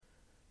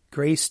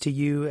Grace to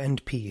you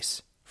and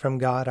peace from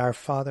God our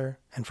Father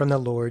and from the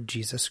Lord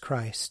Jesus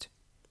Christ.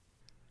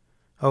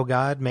 O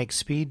God, make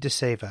speed to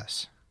save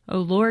us. O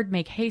Lord,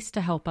 make haste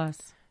to help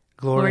us.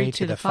 Glory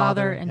to the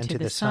Father, and to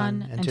the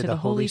Son, and to the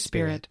Holy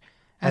Spirit,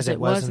 as it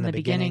was in the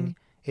beginning,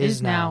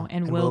 is now,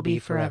 and will be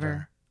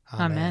forever.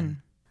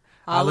 Amen.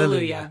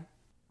 Alleluia.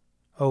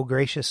 O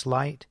gracious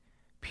light,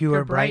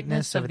 pure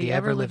brightness of the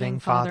ever-living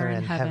Father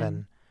in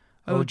heaven,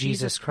 O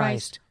Jesus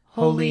Christ,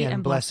 holy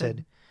and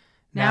blessed,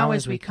 now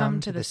as we come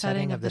to the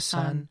setting of the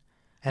sun,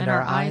 and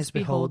our eyes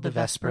behold the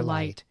vesper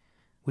light,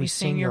 we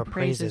sing your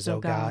praises, O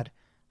God,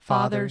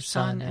 Father,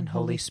 Son, and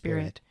Holy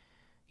Spirit.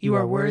 You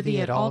are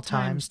worthy at all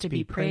times to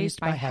be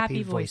praised by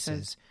happy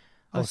voices,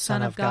 O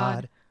Son of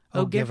God,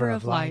 O Giver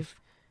of life,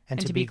 and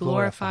to be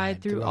glorified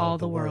through all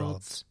the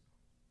worlds.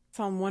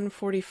 Psalm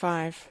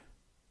 145.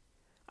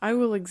 I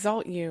will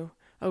exalt you,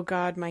 O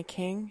God my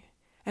King,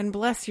 and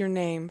bless your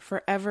name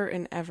forever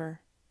and ever.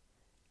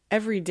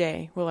 Every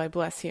day will I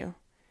bless you,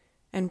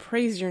 and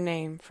praise your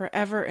name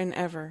forever and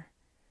ever.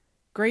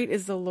 Great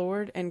is the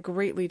Lord, and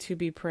greatly to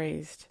be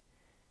praised.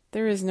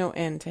 There is no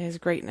end to his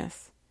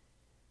greatness.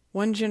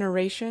 One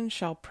generation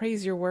shall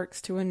praise your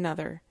works to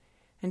another,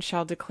 and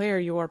shall declare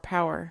your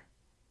power.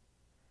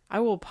 I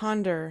will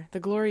ponder the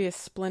glorious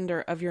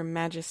splendor of your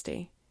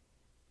majesty,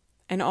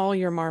 and all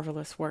your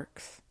marvelous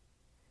works.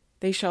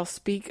 They shall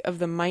speak of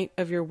the might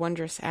of your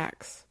wondrous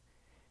acts,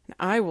 and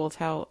I will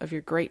tell of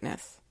your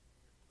greatness.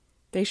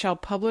 They shall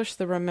publish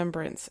the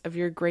remembrance of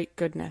your great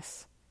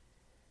goodness.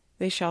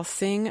 They shall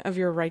sing of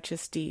your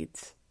righteous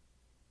deeds.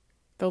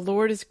 The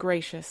Lord is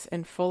gracious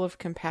and full of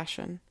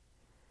compassion,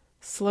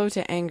 slow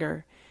to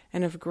anger,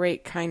 and of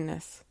great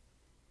kindness.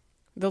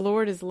 The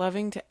Lord is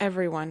loving to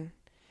everyone,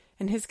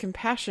 and his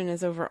compassion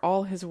is over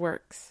all his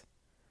works.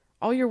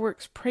 All your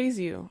works praise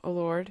you, O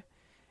Lord,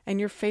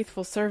 and your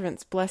faithful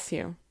servants bless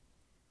you.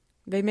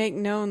 They make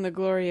known the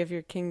glory of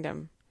your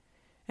kingdom,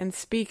 and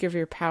speak of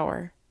your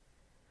power,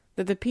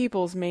 that the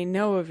peoples may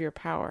know of your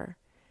power,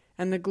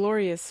 and the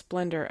glorious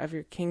splendor of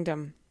your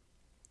kingdom.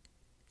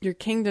 Your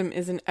kingdom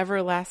is an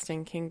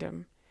everlasting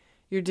kingdom.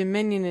 Your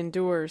dominion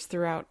endures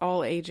throughout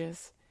all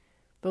ages.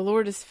 The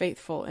Lord is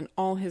faithful in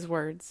all his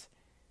words,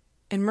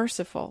 and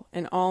merciful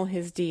in all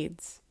his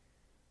deeds.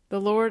 The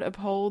Lord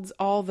upholds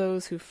all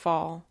those who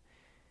fall.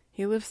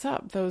 He lifts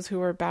up those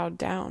who are bowed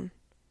down.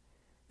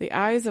 The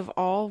eyes of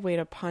all wait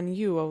upon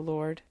you, O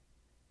Lord,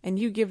 and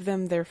you give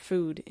them their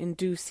food in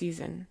due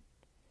season.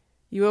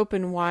 You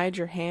open wide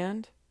your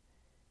hand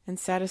and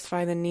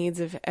satisfy the needs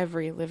of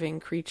every living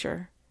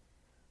creature.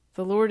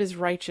 The Lord is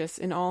righteous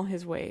in all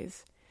his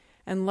ways,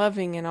 and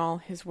loving in all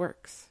his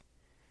works.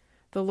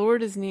 The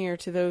Lord is near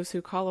to those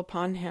who call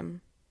upon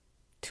him,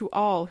 to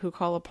all who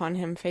call upon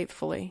him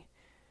faithfully.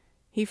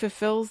 He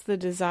fulfills the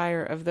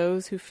desire of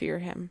those who fear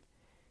him.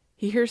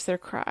 He hears their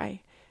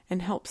cry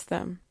and helps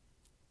them.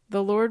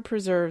 The Lord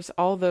preserves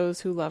all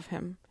those who love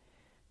him,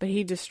 but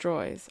he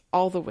destroys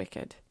all the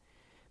wicked.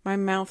 My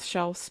mouth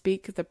shall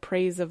speak the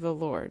praise of the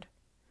Lord.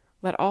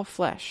 Let all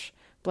flesh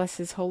bless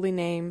his holy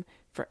name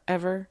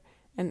forever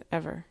and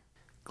ever.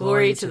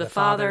 Glory to the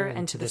Father,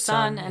 and to the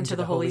Son, and to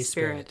the Holy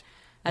Spirit,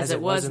 as it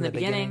was in the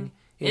beginning,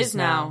 is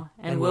now,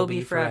 and will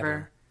be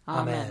forever.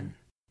 Amen.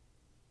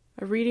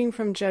 A reading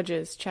from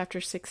Judges, chapter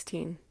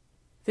 16.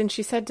 Then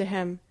she said to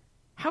him,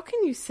 How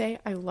can you say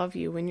I love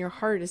you when your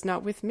heart is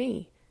not with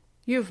me?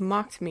 You have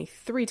mocked me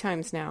 3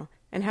 times now,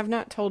 and have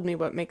not told me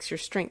what makes your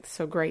strength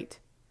so great.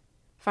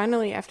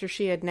 Finally, after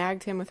she had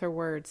nagged him with her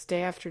words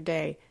day after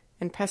day,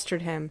 and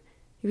pestered him,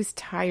 he was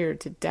tired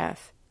to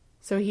death.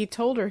 So he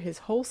told her his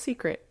whole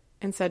secret,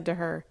 and said to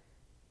her,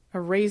 A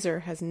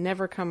razor has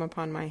never come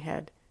upon my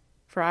head,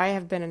 for I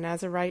have been a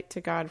Nazirite to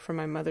God from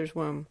my mother's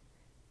womb.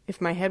 If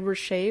my head were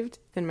shaved,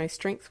 then my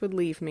strength would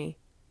leave me.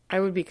 I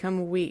would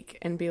become weak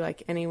and be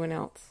like anyone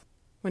else.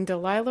 When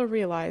Delilah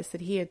realized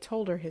that he had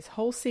told her his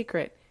whole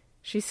secret,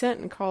 she sent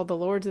and called the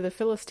lords of the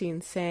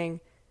Philistines, saying,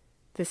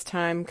 This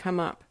time come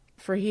up,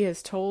 for he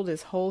has told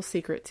his whole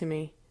secret to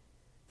me.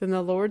 Then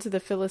the lords of the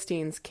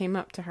Philistines came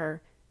up to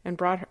her, and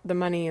brought her the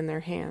money in their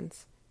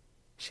hands.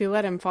 She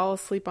let him fall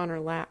asleep on her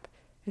lap,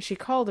 and she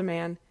called a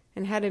man,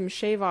 and had him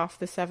shave off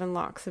the 7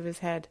 locks of his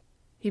head.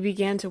 He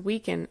began to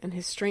weaken, and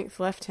his strength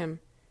left him.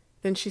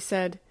 Then she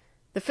said,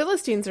 The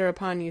Philistines are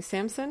upon you,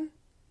 Samson.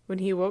 When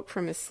he woke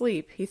from his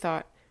sleep, he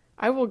thought,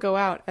 I will go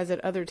out as at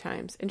other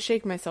times, and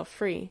shake myself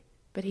free.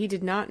 But he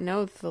did not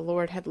know that the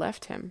Lord had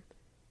left him.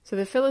 So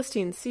the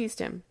Philistines seized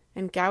him,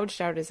 and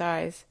gouged out his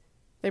eyes.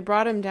 They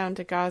brought him down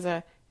to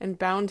Gaza, and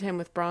bound him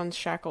with bronze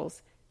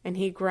shackles, and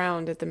he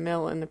ground at the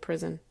mill in the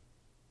prison.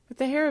 But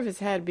the hair of his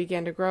head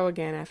began to grow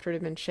again after it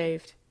had been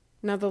shaved.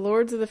 Now the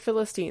lords of the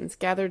Philistines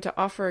gathered to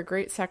offer a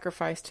great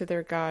sacrifice to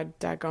their god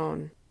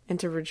Dagon, and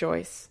to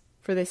rejoice.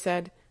 For they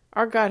said,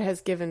 Our God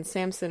has given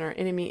Samson our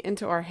enemy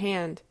into our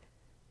hand.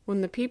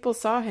 When the people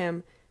saw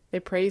him, they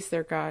praised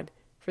their God,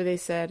 for they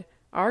said,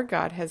 Our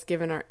God has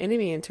given our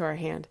enemy into our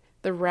hand,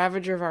 the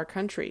ravager of our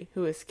country,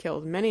 who has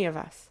killed many of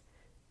us.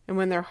 And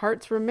when their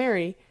hearts were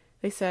merry,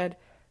 they said,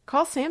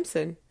 Call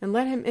Samson, and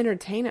let him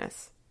entertain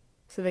us.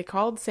 So they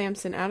called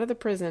Samson out of the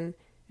prison,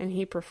 and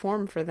he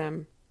performed for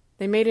them.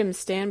 They made him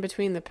stand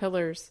between the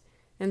pillars,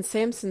 and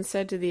Samson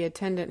said to the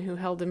attendant who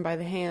held him by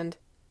the hand,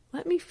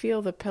 "Let me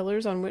feel the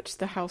pillars on which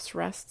the house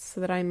rests,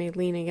 so that I may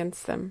lean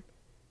against them."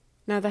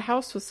 Now the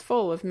house was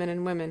full of men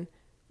and women.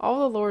 All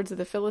the lords of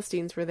the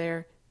Philistines were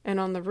there, and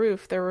on the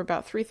roof there were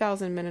about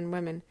 3,000 men and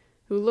women,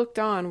 who looked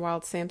on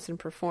while Samson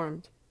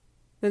performed.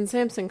 Then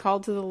Samson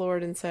called to the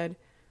Lord and said,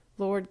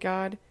 "Lord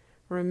God,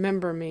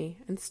 remember me,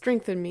 and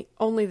strengthen me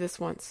only this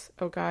once,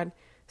 O God,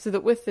 so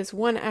that with this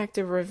one act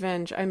of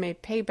revenge I may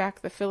pay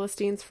back the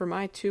Philistines for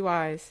my 2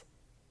 eyes."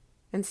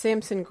 And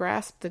Samson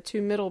grasped the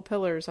 2 middle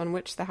pillars on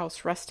which the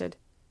house rested,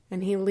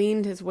 and he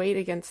leaned his weight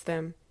against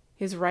them,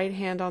 his right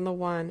hand on the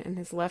one and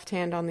his left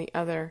hand on the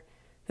other.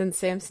 Then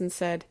Samson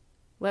said,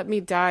 "Let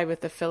me die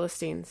with the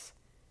Philistines."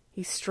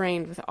 He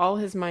strained with all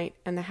his might,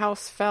 and the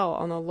house fell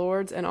on the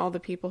lords and all the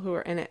people who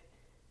were in it.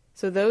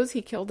 So those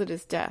he killed at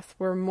his death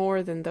were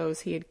more than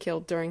those he had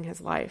killed during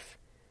his life.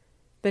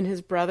 Then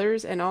his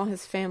brothers and all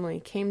his family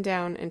came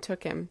down and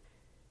took him,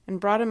 and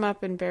brought him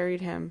up and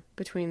buried him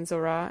between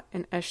Zorah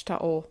and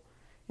Eshtaol,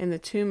 in the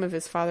tomb of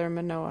his father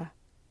Manoah.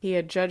 He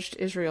had judged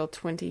Israel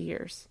 20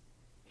 years.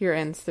 Here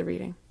ends the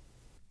reading.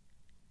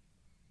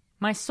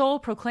 My soul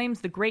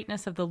proclaims the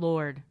greatness of the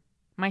Lord.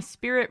 My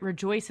spirit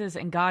rejoices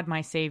in God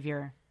my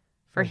Savior.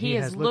 For he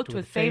has looked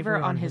with favor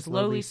on his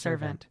lowly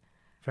servant.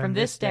 From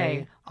this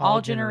day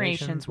all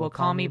generations will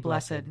call me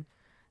blessed.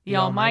 The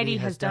Almighty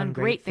has done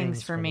great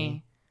things for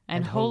me,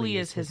 and holy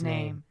is his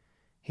name.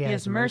 He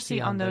has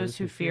mercy on those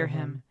who fear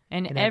him,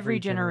 in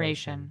every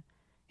generation.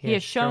 He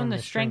has shown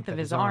the strength of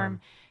his arm.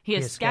 He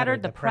has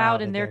scattered the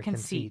proud in their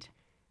conceit.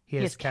 He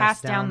has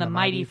cast down the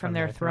mighty from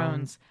their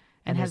thrones,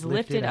 and has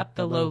lifted up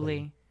the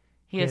lowly.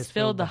 He has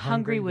filled the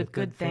hungry with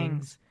good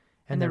things,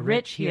 and the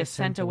rich he has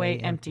sent away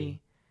empty.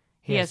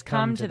 He has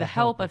come to the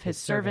help of his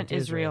servant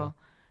Israel,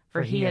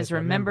 for he has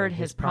remembered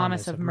his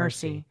promise of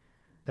mercy,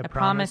 the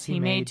promise he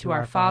made to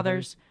our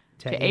fathers,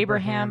 to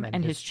Abraham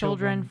and his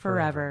children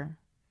forever.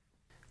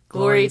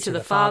 Glory to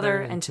the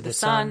Father, and to the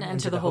Son, and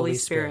to the Holy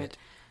Spirit,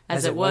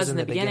 as it was in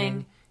the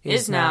beginning,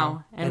 is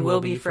now, and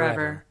will be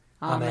forever.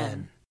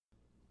 Amen.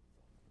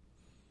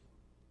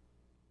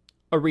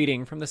 A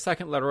reading from the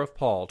second letter of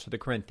Paul to the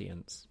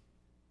Corinthians.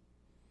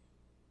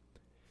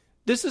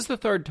 This is the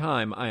 3rd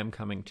time I am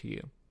coming to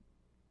you.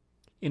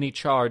 Any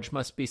charge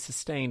must be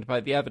sustained by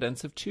the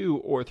evidence of 2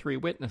 or 3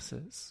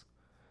 witnesses.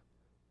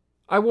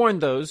 I warned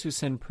those who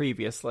sinned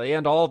previously,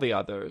 and all the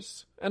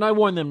others, and I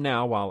warn them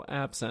now while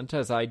absent,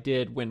 as I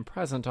did when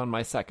present on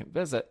my 2nd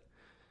visit,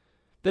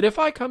 that if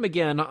I come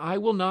again I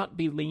will not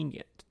be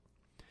lenient,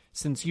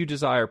 since you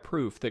desire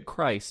proof that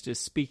Christ is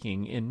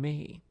speaking in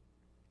me.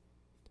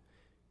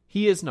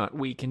 He is not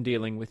weak in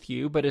dealing with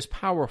you, but is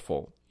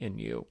powerful in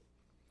you.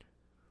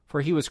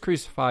 For he was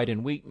crucified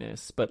in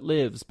weakness, but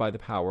lives by the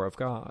power of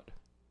God.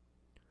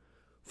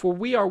 For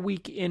we are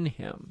weak in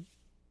him,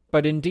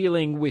 but in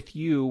dealing with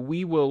you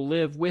we will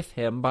live with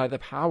him by the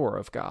power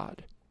of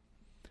God.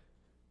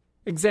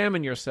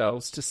 Examine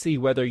yourselves to see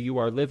whether you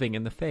are living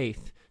in the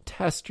faith.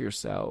 Test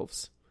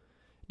yourselves.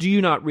 Do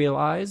you not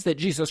realize that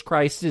Jesus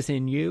Christ is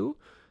in you?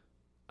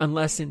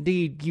 Unless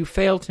indeed you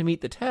fail to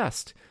meet the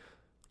test.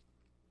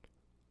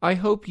 I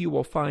hope you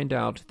will find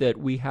out that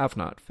we have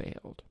not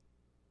failed.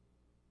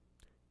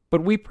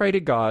 But we pray to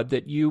God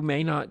that you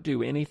may not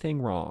do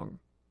anything wrong,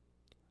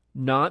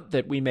 not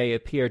that we may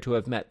appear to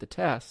have met the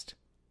test,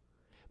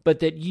 but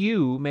that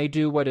you may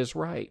do what is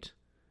right,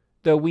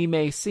 though we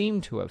may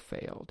seem to have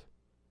failed.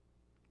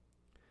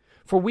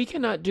 For we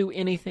cannot do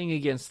anything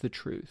against the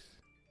truth,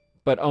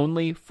 but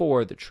only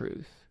for the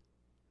truth.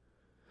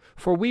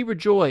 For we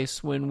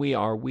rejoice when we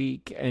are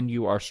weak and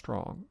you are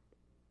strong.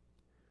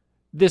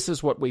 This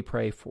is what we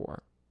pray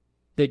for,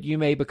 that you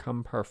may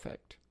become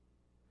perfect.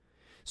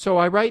 So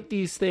I write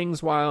these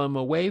things while I am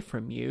away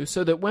from you,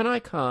 so that when I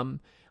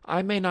come,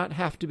 I may not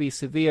have to be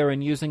severe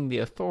in using the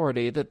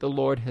authority that the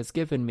Lord has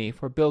given me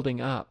for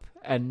building up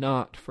and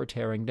not for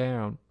tearing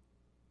down.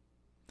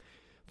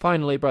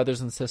 Finally,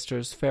 brothers and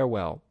sisters,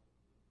 farewell.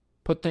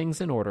 Put things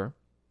in order.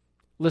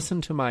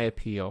 Listen to my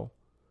appeal.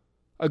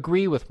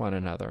 Agree with one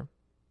another.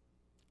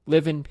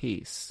 Live in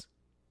peace,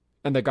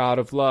 and the God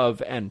of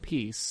love and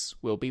peace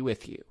will be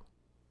with you.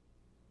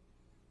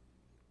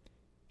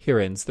 Here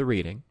ends the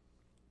reading.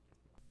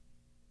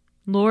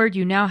 Lord,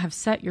 you now have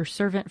set your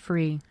servant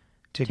free,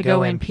 to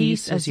go in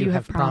peace as you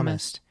have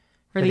promised.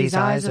 For these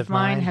eyes of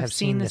mine have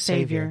seen the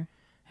Savior,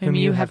 whom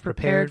you have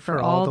prepared for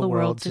all the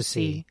world to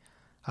see,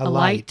 a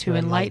light to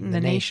enlighten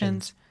the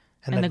nations,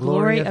 and the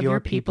glory of your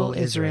people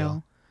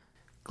Israel.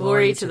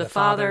 Glory to the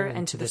Father,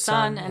 and to the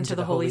Son, and to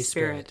the Holy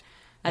Spirit,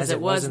 as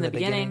it was in the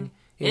beginning,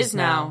 is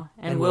now,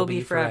 and will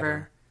be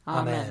forever.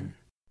 Amen.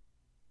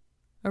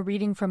 A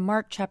reading from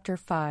Mark chapter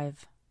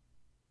 5.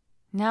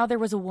 Now there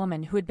was a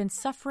woman who had been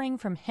suffering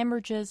from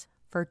hemorrhages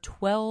for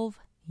 12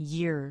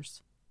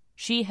 years.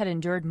 She had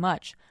endured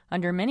much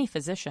under many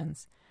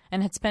physicians,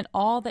 and had spent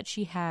all that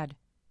she had,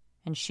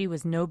 and she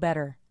was no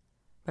better,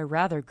 but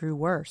rather grew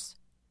worse.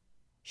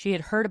 She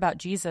had heard about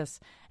Jesus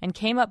and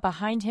came up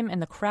behind him in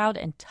the crowd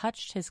and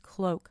touched his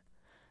cloak.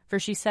 For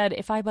she said,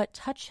 "If I but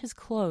touch his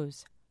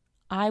clothes,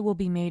 I will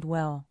be made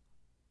well."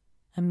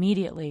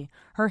 Immediately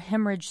her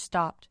hemorrhage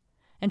stopped,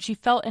 and she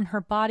felt in her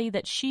body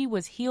that she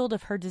was healed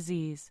of her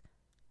disease.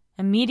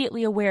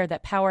 Immediately aware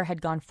that power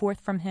had gone forth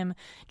from him,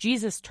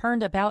 Jesus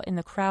turned about in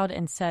the crowd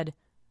and said,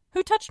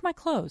 "Who touched my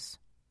clothes?"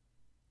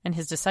 And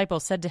his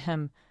disciples said to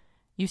him,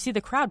 "You see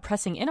the crowd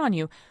pressing in on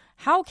you.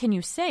 How can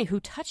you say, 'Who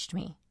touched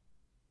me?'"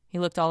 He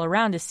looked all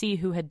around to see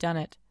who had done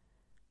it.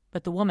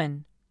 But the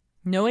woman,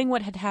 knowing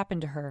what had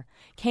happened to her,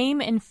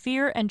 came in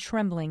fear and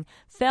trembling,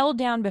 fell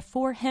down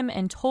before him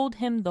and told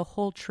him the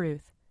whole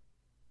truth.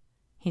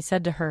 He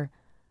said to her,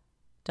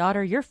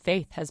 "Daughter, your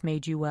faith has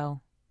made you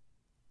well.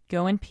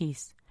 Go in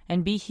peace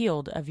and be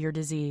healed of your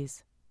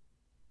disease."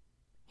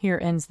 Here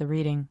ends the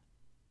reading.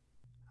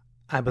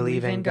 I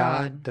believe in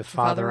God, the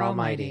Father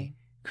Almighty,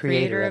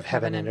 creator of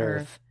heaven and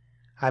earth.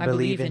 I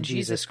believe in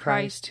Jesus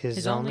Christ,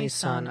 his only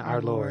Son,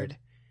 our Lord.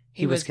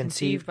 He was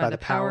conceived by the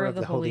power of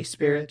the Holy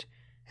Spirit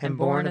and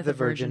born of the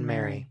Virgin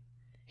Mary.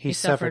 He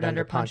suffered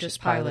under Pontius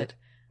Pilate,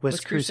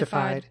 was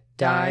crucified,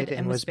 died,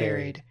 and was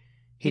buried.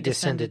 He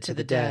descended to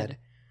the dead.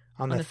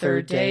 On the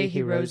third day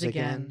he rose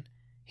again.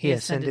 He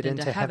ascended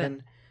into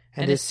heaven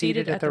and is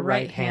seated at the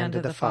right hand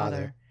of the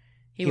Father.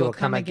 He will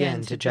come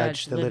again to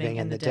judge the living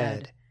and the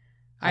dead.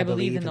 I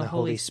believe in the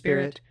Holy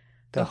Spirit,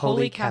 the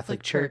Holy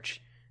Catholic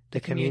Church, the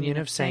communion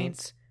of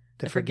saints,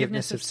 the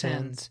forgiveness of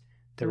sins,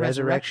 the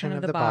resurrection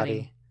of the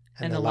body,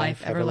 and the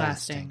life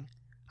everlasting.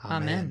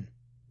 Amen.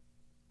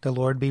 The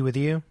Lord be with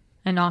you.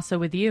 And also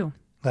with you.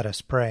 Let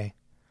us pray.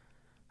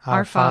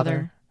 Our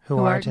Father, who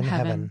art in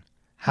heaven,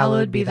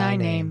 hallowed be thy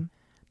name.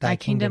 Thy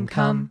kingdom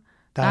come,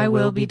 thy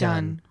will be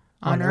done,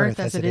 on earth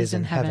as it is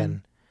in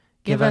heaven.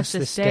 Give us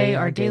this day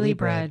our daily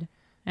bread,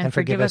 and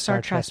forgive us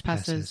our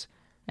trespasses,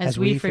 as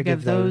we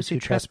forgive those who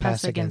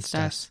trespass against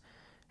us.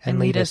 And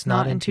lead us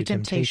not into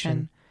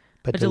temptation,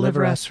 but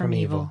deliver us from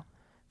evil.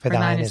 For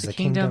thine is the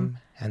kingdom,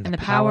 and the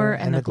power,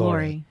 and the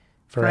glory,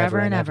 forever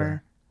and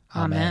ever.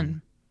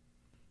 Amen.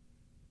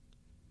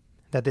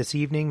 That this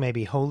evening may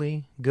be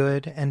holy,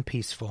 good, and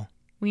peaceful.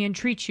 We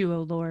entreat you,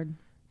 O Lord.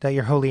 That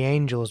your holy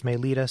angels may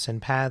lead us in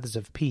paths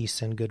of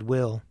peace and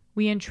goodwill.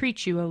 We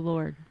entreat you, O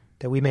Lord.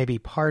 That we may be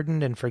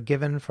pardoned and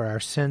forgiven for our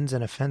sins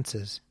and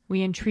offenses.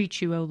 We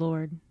entreat you, O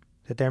Lord.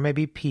 That there may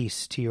be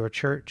peace to your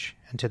church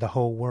and to the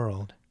whole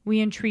world. We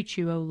entreat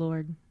you, O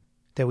Lord.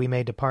 That we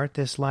may depart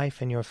this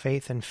life in your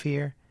faith and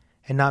fear,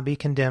 and not be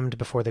condemned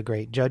before the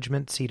great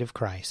judgment seat of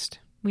Christ.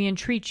 We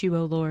entreat you,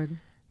 O Lord.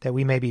 That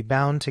we may be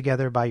bound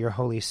together by your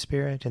Holy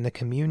Spirit in the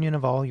communion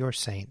of all your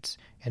saints,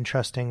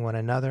 entrusting one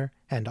another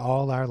and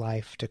all our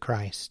life to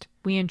Christ.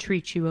 We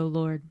entreat you, O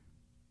Lord.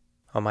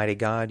 Almighty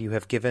God, you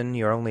have given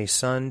your only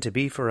Son to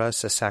be for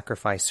us a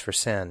sacrifice for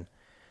sin,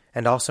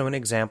 and also an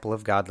example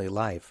of godly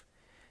life.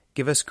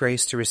 Give us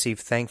grace to receive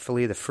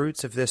thankfully the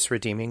fruits of this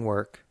redeeming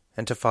work,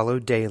 and to follow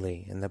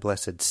daily in the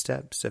blessed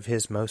steps of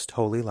his most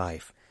holy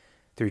life,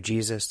 through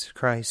Jesus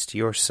Christ,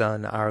 your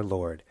Son, our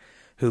Lord,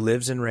 who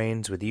lives and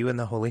reigns with you in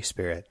the Holy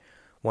Spirit,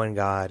 one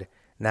God,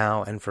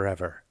 now and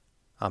forever.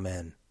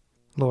 Amen.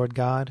 Lord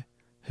God,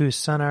 whose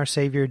Son, our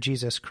Savior,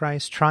 Jesus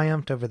Christ,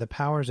 triumphed over the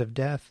powers of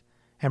death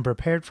and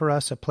prepared for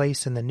us a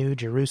place in the New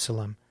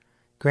Jerusalem,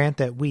 grant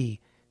that we,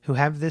 who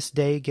have this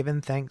day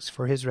given thanks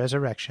for his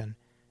resurrection,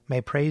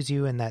 may praise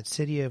you in that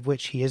city of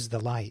which he is the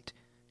light,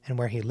 and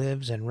where he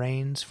lives and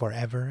reigns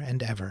forever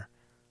and ever.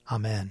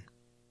 Amen.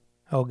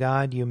 O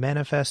God, you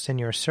manifest in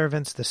your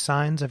servants the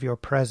signs of your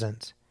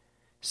presence.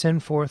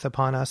 Send forth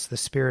upon us the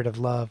Spirit of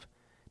love,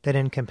 that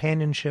in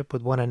companionship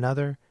with one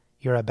another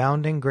your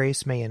abounding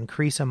grace may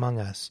increase among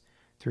us,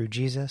 through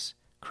Jesus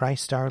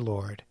Christ our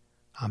Lord.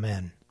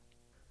 Amen.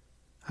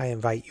 I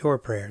invite your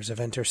prayers of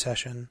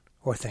intercession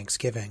or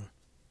thanksgiving.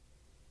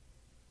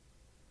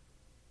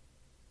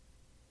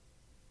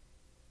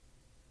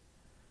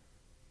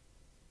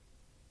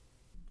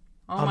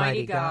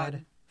 Almighty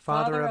God,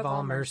 Father of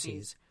all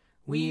mercies,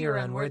 we, your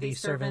unworthy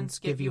servants,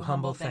 give you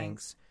humble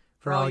thanks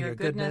for all your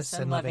goodness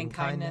and loving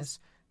kindness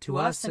to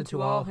us and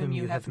to all whom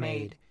you have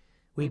made.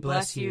 We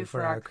bless you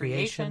for our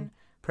creation,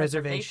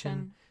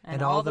 preservation,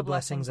 and all the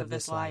blessings of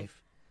this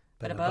life,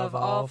 but above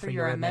all for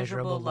your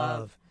immeasurable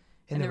love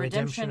in the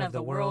redemption of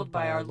the world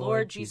by our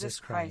Lord Jesus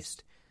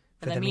Christ,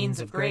 for the means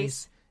of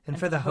grace and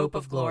for the hope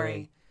of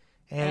glory.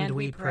 And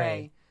we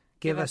pray,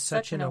 give us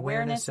such an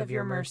awareness of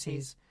your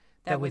mercies,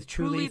 that with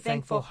truly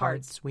thankful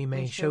hearts we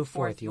may show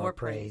forth your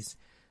praise,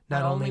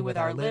 not only with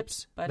our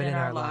lips, but in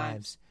our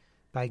lives,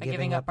 by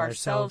giving up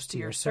ourselves to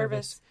your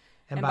service,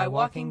 and by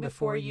walking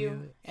before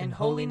you in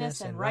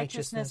holiness and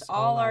righteousness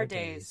all our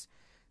days,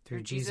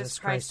 through Jesus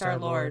Christ our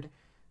Lord,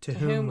 to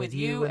whom with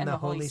you and the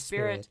Holy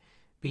Spirit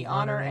be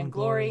honor and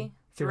glory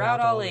throughout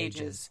all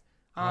ages.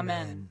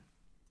 Amen.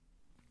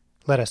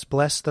 Let us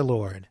bless the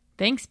Lord.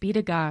 Thanks be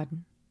to God.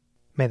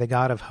 May the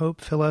God of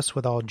hope fill us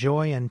with all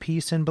joy and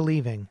peace in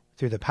believing,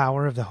 through the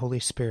power of the Holy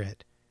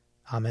Spirit.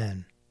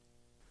 Amen.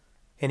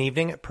 An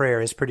Evening at Prayer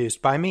is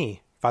produced by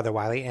me, Father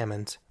Wiley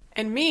Ammons.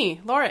 And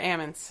me, Laura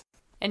Ammons.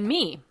 And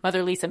me,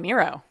 Mother Lisa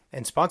Miro.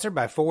 And sponsored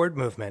by Forward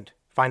Movement.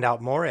 Find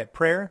out more at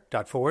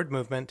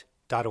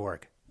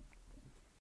prayer.forwardmovement.org.